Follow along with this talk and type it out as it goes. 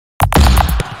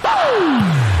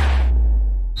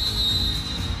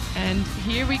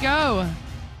we go.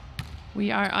 We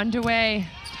are underway.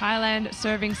 Thailand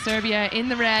serving Serbia in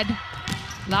the red.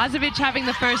 Lazovic having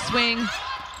the first swing.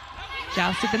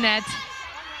 Joust at the net.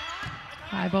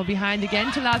 High ball behind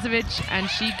again to Lazovic, and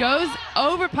she goes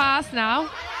over pass now.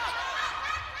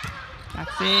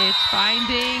 Jaksic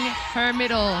finding her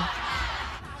middle.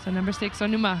 So number 6,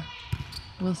 Onuma,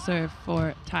 will serve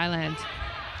for Thailand.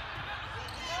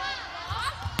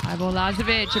 High ball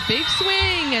Lazovic, a big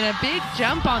swing and a big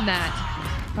jump on that.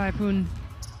 Paipun.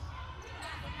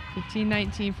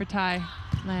 15-19 for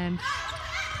Thailand.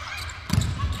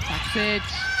 Jaksic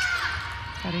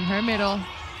cutting her middle.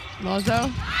 Lozo,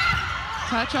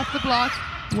 touch off the block.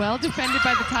 Well defended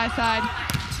by the Thai side.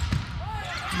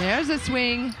 There's a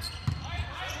swing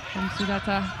from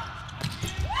Sudata.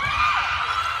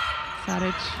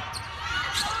 Sadic.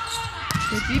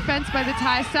 Good defense by the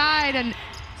Thai side, and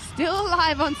still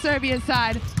alive on Serbia's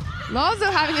side.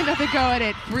 Lozo having another go at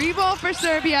it. Free ball for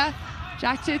Serbia.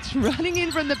 Jaksic running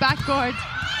in from the backcourt.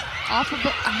 Off a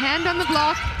hand on the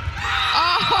block.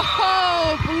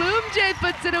 Oh, Blumjit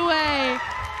puts it away.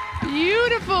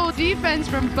 Beautiful defense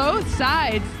from both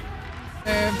sides.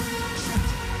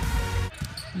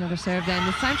 Another serve then.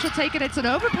 This time she'll take it. It's an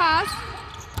overpass.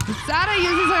 Sada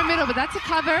uses her middle, but that's a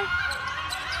cover.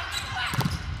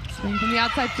 Swing from the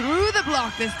outside through the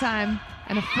block this time.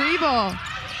 And a free ball.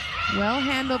 Well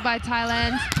handled by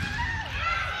Thailand.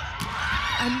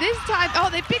 And this time, oh,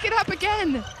 they pick it up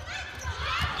again.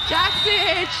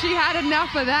 Jaksic, she had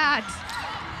enough of that.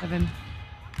 7.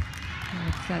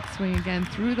 It's that swing again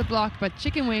through the block, but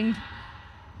chicken winged.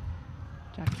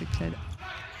 Jaksic said.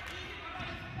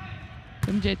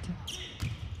 Blumjit.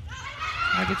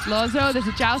 Targets Lozo. There's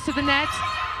a joust to the net.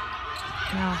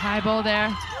 Now high ball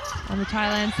there on the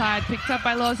Thailand side, picked up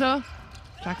by Lozo.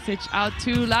 Jaksic out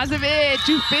to Lazovic,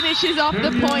 who finishes off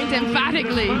the point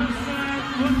emphatically.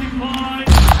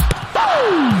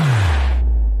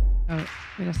 Oh,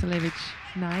 Miroslavic,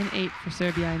 9-8 for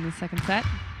Serbia in the second set.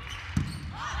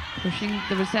 Pushing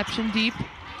the reception deep.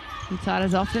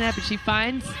 Lutsada's off the net, but she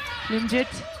finds Blumjit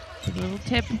with a little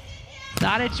tip.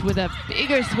 Sadic with a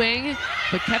bigger swing,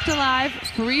 but kept alive.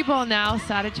 Free ball now.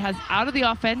 Sadic has out of the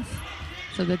offense.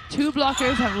 So the two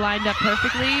blockers have lined up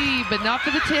perfectly, but not for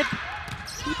the tip.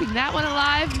 Keeping that one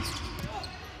alive.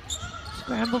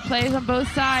 Scramble plays on both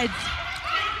sides.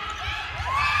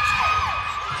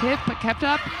 Tip, but kept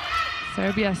up.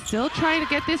 Serbia still trying to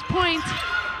get this point.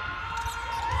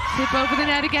 Tip over the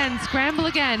net again. Scramble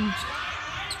again.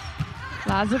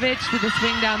 Lazovic with a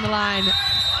swing down the line.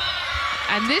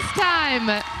 And this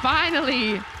time,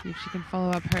 finally, see if she can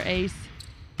follow up her ace.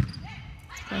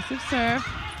 Aggressive serve.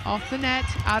 Off the net,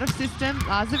 out of system,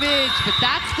 Lazovic, but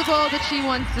that's the ball that she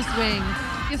wants to swing.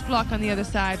 Biggest block on the other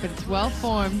side, but it's well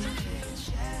formed.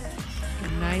 A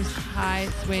nice high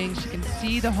swing. She can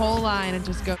see the whole line and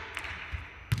just go.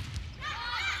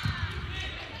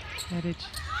 Medic.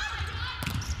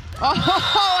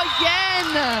 Oh,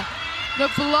 again! The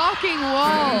blocking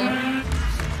wall.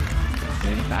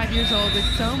 35 years old with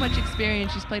so much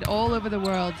experience. She's played all over the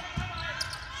world.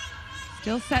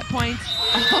 Still set point.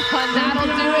 Oh, and that'll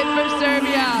do it for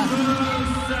Serbia.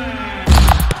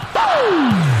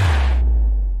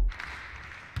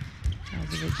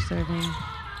 Lazovic serving.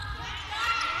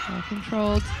 Well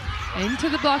controlled. Into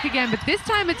the block again, but this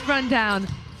time it's run down.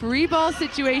 Free ball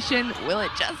situation. Will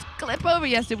it just clip over?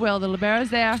 Yes, it will. The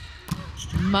libero's there.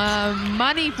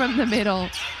 Money from the middle.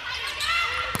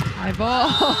 High ball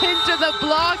into the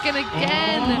block, and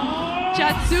again,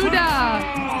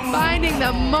 Chatsuda finding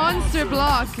the monster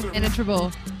block.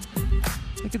 Impenetrable.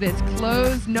 Look at this,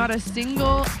 closed, not a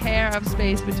single hair of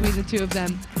space between the two of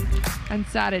them. And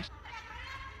Sadic.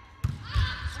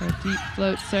 So deep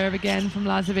float serve again from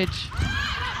Lazovic.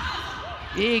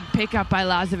 Big pickup by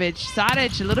Lazovic.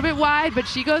 Sadic a little bit wide, but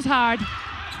she goes hard.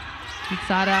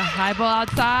 Sada, high ball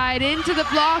outside, into the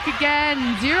block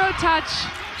again, zero touch.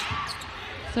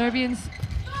 Serbians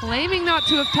claiming not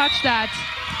to have touched that.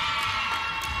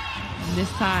 And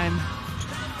this time,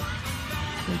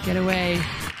 they get away.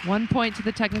 1 point to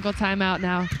the technical timeout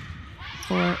now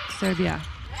for Serbia.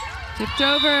 Tipped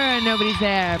over and nobody's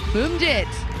there. Blumjit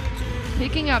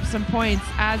picking up some points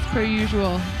as per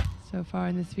usual so far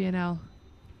in this VNL.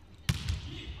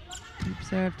 Deep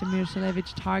serve to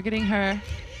Miroslavic, targeting her.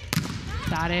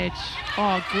 Sadic.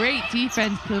 Oh, great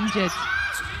defense, Blumjit.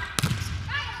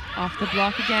 Off the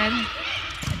block again.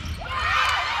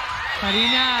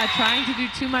 Karina trying to do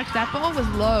too much. That ball was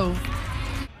low.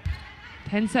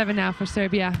 10-7 now for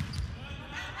Serbia.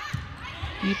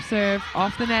 Deep serve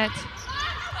off the net.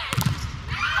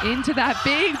 Into that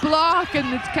big block,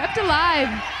 and it's kept alive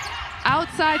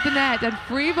outside the net. And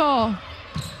free ball.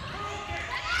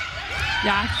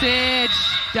 Jaksic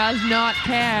does not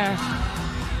care.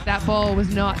 That ball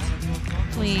was not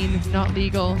clean, not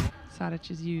legal.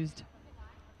 Sadic is used.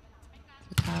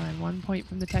 So Thailand 1 point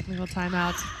from the technical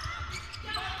timeout.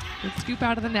 Good scoop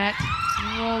out of the net.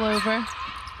 Roll over.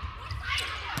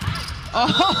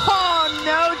 Oh,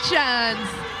 no chance.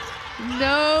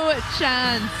 No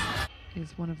chance.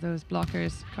 Is one of those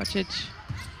blockers. Kocic.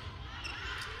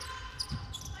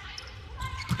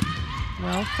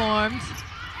 Well formed.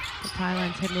 The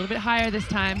Thailand's hit a little bit higher this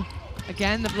time.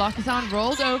 Again, the block is on,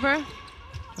 rolled over.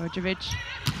 Djordjevic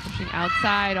pushing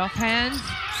outside, off hands.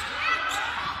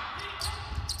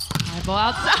 High ball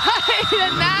outside,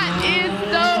 and that is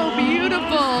so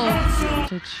beautiful.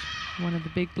 One of the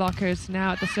big blockers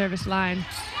now at the service line.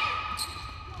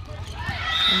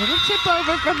 A little tip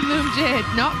over from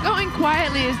Lumjit. Not going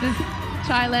quietly as this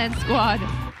Thailand squad.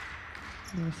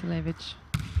 Miroslevich.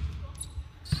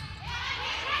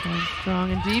 Going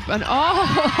strong and deep. And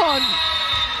oh,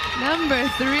 number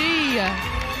 3.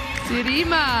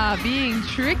 Sirima being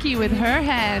tricky with her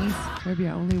hands.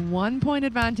 Serbia only 1 point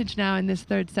advantage now in this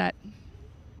third set.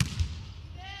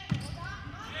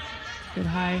 Good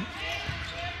high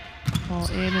ball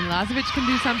in, and Lazovic can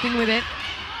do something with it.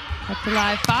 Kept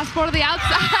alive, fast ball to the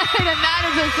outside, and that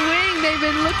is a swing they've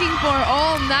been looking for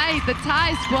all night, the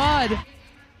Thai squad.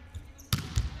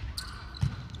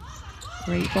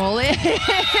 Great ball in,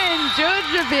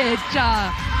 Djordjevic.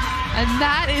 And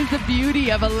that is the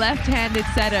beauty of a left-handed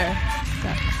setter.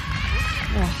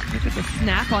 Oh, look at the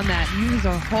snap on that, use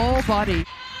her whole body.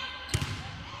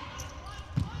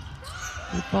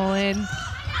 Good ball in.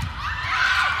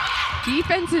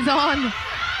 Defense is on.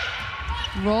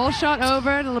 Roll shot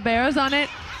over, the libero's on it.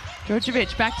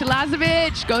 Djordjevic back to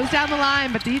Lazovic, goes down the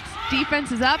line, but the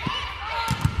defense is up.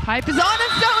 Pipe is on,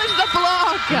 and so is the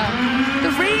block.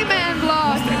 The three-man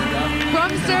block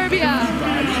from Serbia.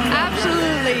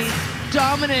 Absolutely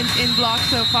dominant in block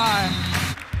so far.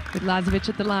 With Lazovic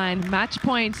at the line, match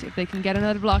point if they can get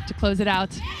another block to close it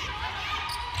out.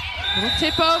 Little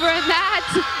tip over, and that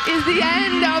is the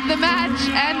end of the match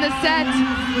and the set.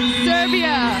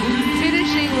 Serbia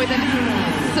finishing with a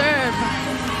serve,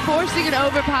 forcing an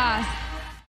overpass.